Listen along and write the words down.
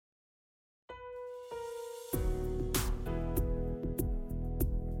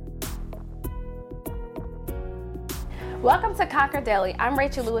Welcome to Conquer Daily. I'm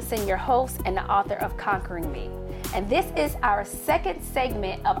Rachel Lewison, your host and the author of Conquering Me. And this is our second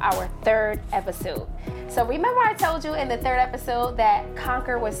segment of our third episode. So remember I told you in the third episode that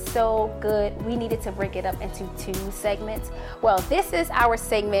Conquer was so good, we needed to break it up into 2 segments. Well, this is our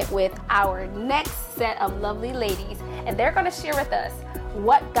segment with our next set of lovely ladies, and they're going to share with us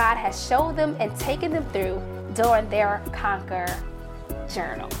what God has showed them and taken them through during their Conquer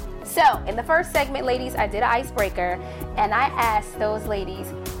journal. So in the first segment, ladies, I did an icebreaker, and I asked those ladies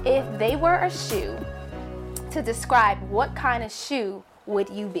if they were a shoe, to describe what kind of shoe would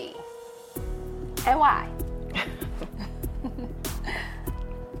you be and why?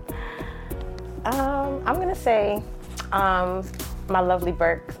 I'm gonna say my lovely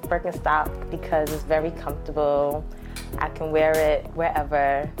Birkenstock, because it's very comfortable. I can wear it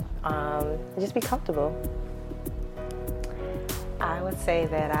wherever, and just be comfortable. I would say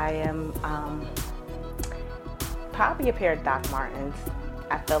that I am probably a pair of Doc Martens.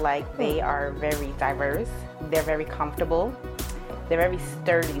 I feel like they are very diverse. They're very comfortable. They're very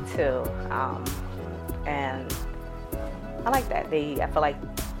sturdy too, and I like that. I feel like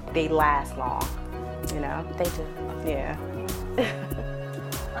they last long. You know, They do. yeah.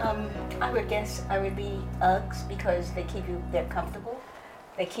 I would guess I would be Uggs because they're comfortable.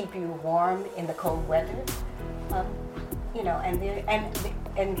 They keep you warm in the cold weather. You know, and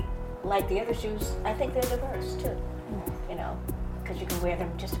like the other shoes, I think they're diverse too. You know, because you can wear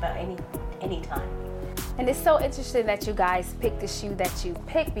them just about any time. And it's so interesting that you guys picked the shoe that you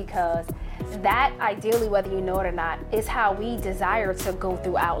picked, because that, ideally, whether you know it or not, is how we desire to go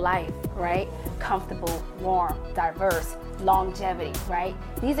throughout life, right? Comfortable, warm, diverse, longevity, right?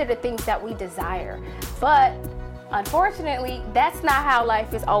 These are the things that we desire. But unfortunately, that's not how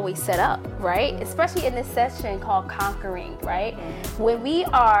life is always set up, right? Especially in this session called Conquering, right? When we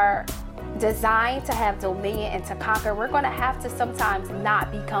are designed to have dominion and to conquer, we're going to have to sometimes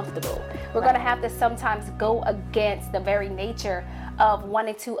not be comfortable. We're going to have to sometimes go against the very nature of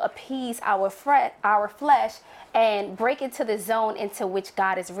wanting to appease our flesh and break into the zone into which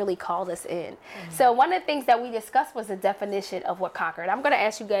God has really called us in. So one of the things that we discussed was the definition of what conquered. I'm going to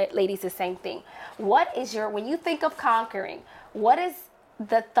ask you guys, ladies, the same thing. When you think of conquering, what is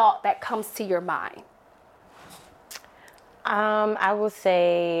the thought that comes to your mind? I would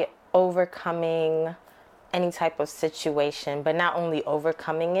say overcoming any type of situation, but not only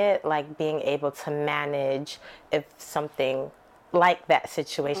overcoming it, like being able to manage if something like that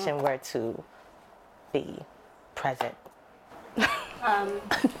situation were to be present.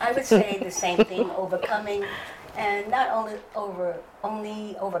 I would say the same thing, overcoming, and not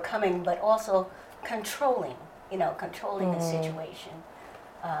only overcoming, but also controlling. You know, controlling the situation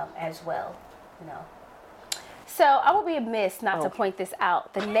as well. You know. So I will be amiss not to point this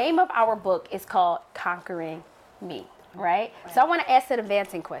out. The name of our book is called Conquering Me, right? So I want to ask an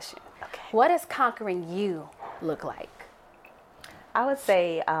advancing question. Okay. What does conquering you look like? I would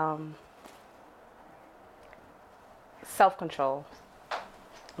say self-control.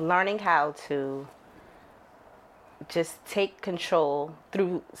 Learning how to just take control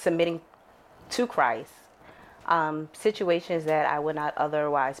through submitting to Christ. Situations that I would not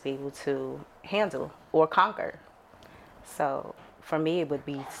otherwise be able to handle or conquer. So for me, it would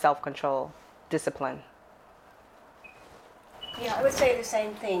be self-control, discipline. Yeah, I would say the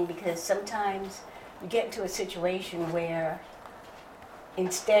same thing, because sometimes you get into a situation where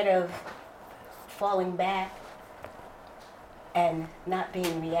instead of falling back and not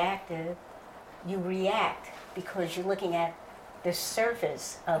being reactive, you react because you're looking at the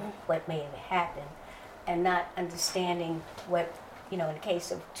surface of what may have happened and not understanding what, you know, in the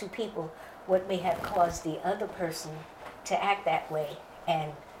case of 2 people, what may have caused the other person to act that way,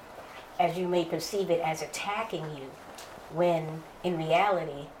 and as you may perceive it as attacking you, when in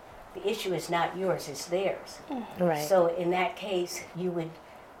reality the issue is not yours, it's theirs. Right. So in that case, you would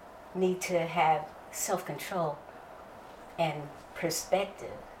need to have self-control and perspective,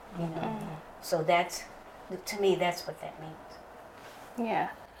 you know. So that's, to me, that's what that means. Yeah.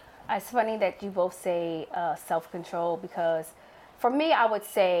 It's funny that you both say self-control, because for me, I would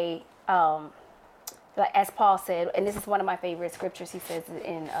say, like as Paul said, and this is one of my favorite scriptures, he says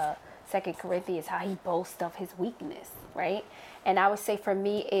in 2 Corinthians, how he boasts of his weakness, right? And I would say for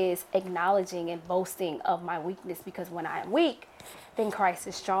me is acknowledging and boasting of my weakness, because when I am weak, then Christ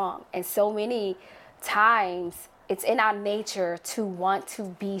is strong. And so many times it's in our nature to want to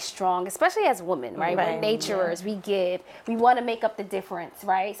be strong, especially as women, right? We're naturers, we want to make up the difference,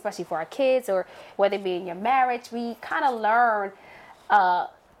 right? Especially for our kids, or whether it be in your marriage, we kind of learn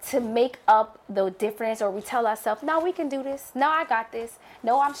to make up the difference, or we tell ourselves, no, we can do this. No, I got this.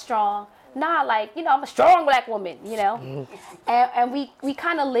 No, I'm strong. nah, like, you know, I'm a strong black woman, you know? And we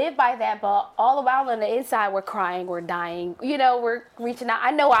kind of live by that, but all around on the inside, we're crying, we're dying, you know, we're reaching out.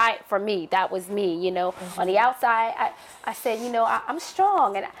 I know for me, that was me, you know? On the outside, I said, you know, I'm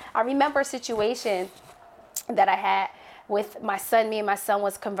strong. And I remember a situation that I had with my son. Me and my son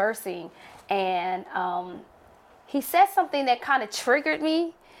was conversing, and he said something that kind of triggered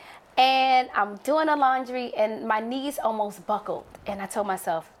me. And I'm doing the laundry, and my knees almost buckled. And I told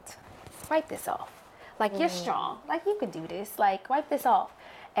myself, wipe this off. Like, you're strong. Like, you can do this. Like, wipe this off.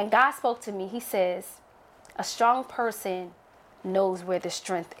 And God spoke to me. He says, a strong person knows where the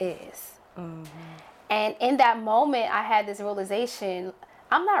strength is. Mm-hmm. And in that moment, I had this realization,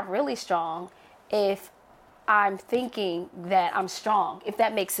 I'm not really strong if I'm thinking that I'm strong, if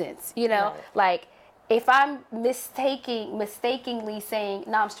that makes sense. You know, right. Like, if I'm mistakenly saying,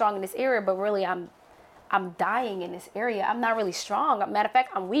 no, I'm strong in this area, but really I'm dying in this area, I'm not really strong. Matter of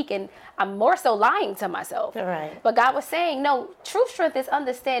fact, I'm weak, and I'm more so lying to myself. Right. But God was saying, no, true strength is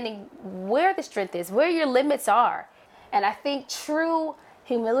understanding where the strength is, where your limits are. And I think true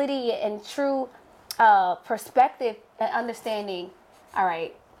humility and true perspective and understanding, all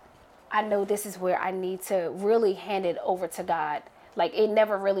right, I know this is where I need to really hand it over to God. Like, it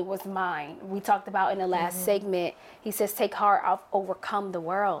never really was mine. We talked about in the last segment, he says, take heart, I've overcome the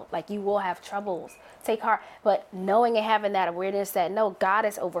world. Like, you will have troubles. Take heart. But knowing and having that awareness that, no, God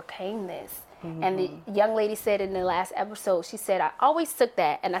has overcame this. Mm-hmm. And the young lady said in the last episode, she said, I always took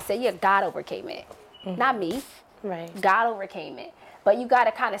that. And I said, yeah, God overcame it. Mm-hmm. Not me. Right. God overcame it. But you got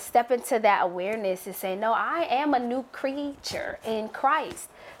to kind of step into that awareness and say, no, I am a new creature in Christ.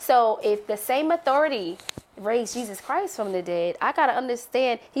 So if the same authority raised Jesus Christ from the dead, I got to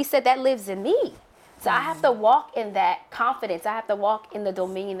understand, he said that lives in me. So I have to walk in that confidence. I have to walk in the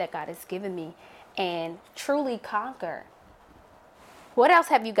dominion that God has given me and truly conquer. What else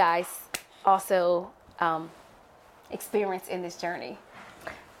have you guys also experienced in this journey?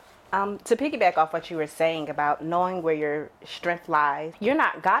 To piggyback off what you were saying about knowing where your strength lies,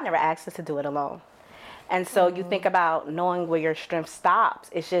 God never asked us to do it alone. And so you think about knowing where your strength stops.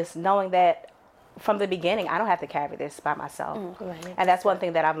 It's just knowing that from the beginning, I don't have to carry this by myself. Right. And that's one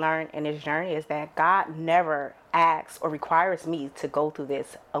thing that I've learned in this journey is that God never asks or requires me to go through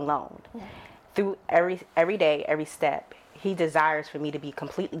this alone. Yeah. Through every day, every step, he desires for me to be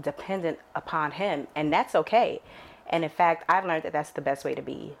completely dependent upon him. And that's okay. And in fact, I've learned that that's the best way to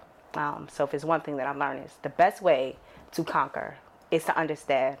be. So if it's one thing that I've learned is the best way to conquer is to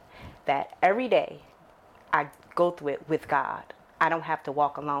understand that every day I go through it with God. I don't have to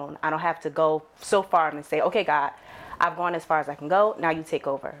walk alone. I don't have to go so far and say, okay, God, I've gone as far as I can go. Now you take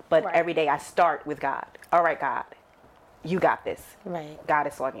over. But right. Every day I start with God. All right, God, you got this. Right. God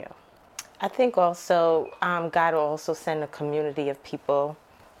is on you. I think also God will also send a community of people,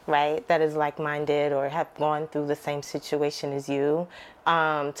 right, that is like-minded or have gone through the same situation as you,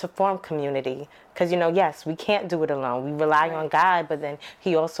 to form community. Because, yes, we can't do it alone. We rely on God, but then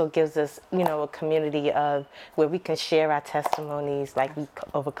he also gives us, a community of where we can share our testimonies, like we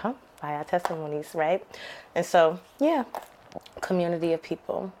overcome by our testimonies, right? And so, yeah, community of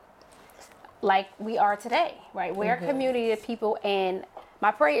people. Like we are today, right? We're a community of people, and my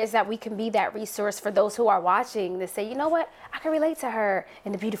prayer is that we can be that resource for those who are watching to say, you know what? I can relate to her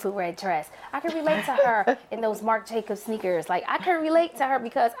in the beautiful red dress. I can relate to her in those Marc Jacobs sneakers. Like, I can relate to her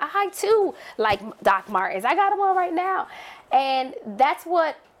because I, too, like Doc Martens. I got them on right now. And that's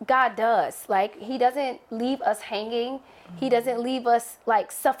what God does. Like, he doesn't leave us hanging. He doesn't leave us,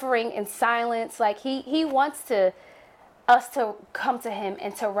 like, suffering in silence. Like, he wants us to come to him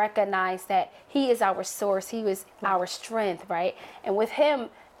and to recognize that he is our source. He is our strength, right? And with him,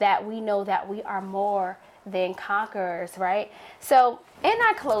 that we know that we are more than conquerors, right? So in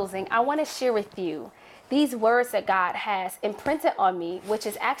our closing, I want to share with you these words that God has imprinted on me, which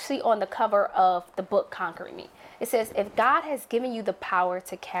is actually on the cover of the book Conquering Me. It says, if God has given you the power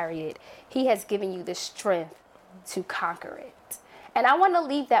to carry it, he has given you the strength to conquer it. And I want to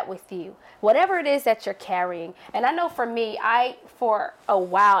leave that with you, whatever it is that you're carrying. And I know for me, for a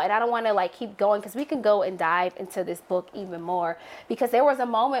while, and I don't want to keep going because we can go and dive into this book even more, because there was a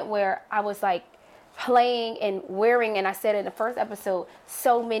moment where I was playing and wearing, and I said in the first episode,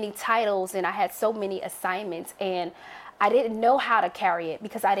 so many titles, and I had so many assignments, and I didn't know how to carry it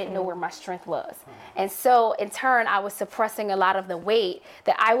because I didn't know where my strength was. And so in turn, I was suppressing a lot of the weight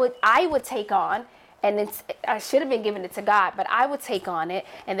that I would take on. And I should have been giving it to God, but I would take on it,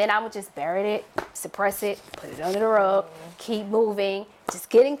 and then I would just bury it, suppress it, put it under the rug, keep moving, just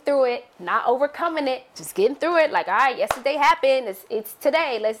getting through it, not overcoming it, just getting through it. Like, all right, yesterday happened, it's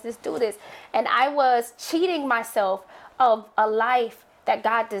today, let's just do this. And I was cheating myself of a life that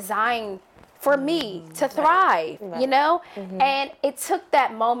God designed for me to thrive, you know? And it took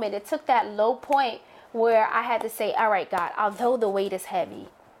that moment, it took that low point where I had to say, all right, God, although the weight is heavy,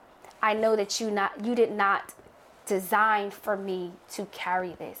 I know that you did not design for me to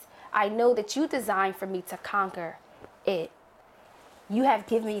carry this. I know that you designed for me to conquer it. You have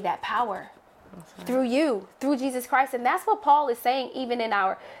given me that power through you, through Jesus Christ. And that's what Paul is saying even in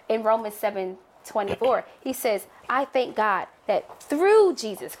Romans 7:24. He says, I thank God that through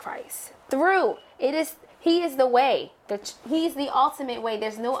Jesus Christ, he is the way. He's the ultimate way.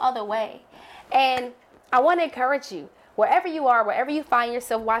 There's no other way. And I want to encourage you, wherever you are, wherever you find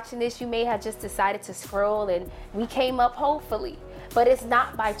yourself watching this, you may have just decided to scroll and we came up hopefully, but it's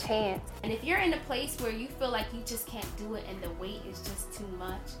not by chance. And if you're in a place where you feel like you just can't do it and the weight is just too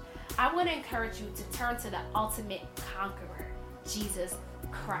much, I want to encourage you to turn to the ultimate conqueror, Jesus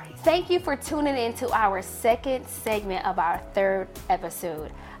Christ. Thank you for tuning in to our second segment of our third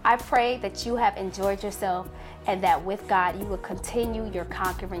episode. I pray that you have enjoyed yourself and that with God, you will continue your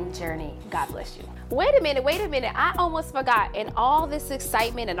conquering journey. God bless you. Wait a minute. I almost forgot. In all this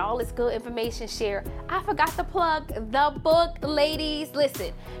excitement and all this good information shared, I forgot to plug the book, ladies.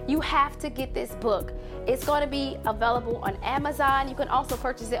 Listen, you have to get this book. It's going to be available on Amazon. You can also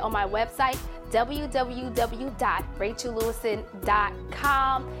purchase it on my website,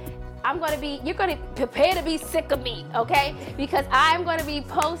 www.rachellewison.com. You're going to prepare to be sick of me, okay? Because I'm going to be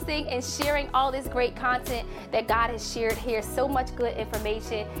posting and sharing all this great content that God has shared here. So much good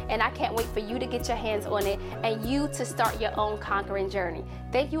information. And I can't wait for you to get your hands on it and you to start your own conquering journey.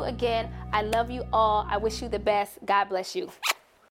 Thank you again. I love you all. I wish you the best. God bless you.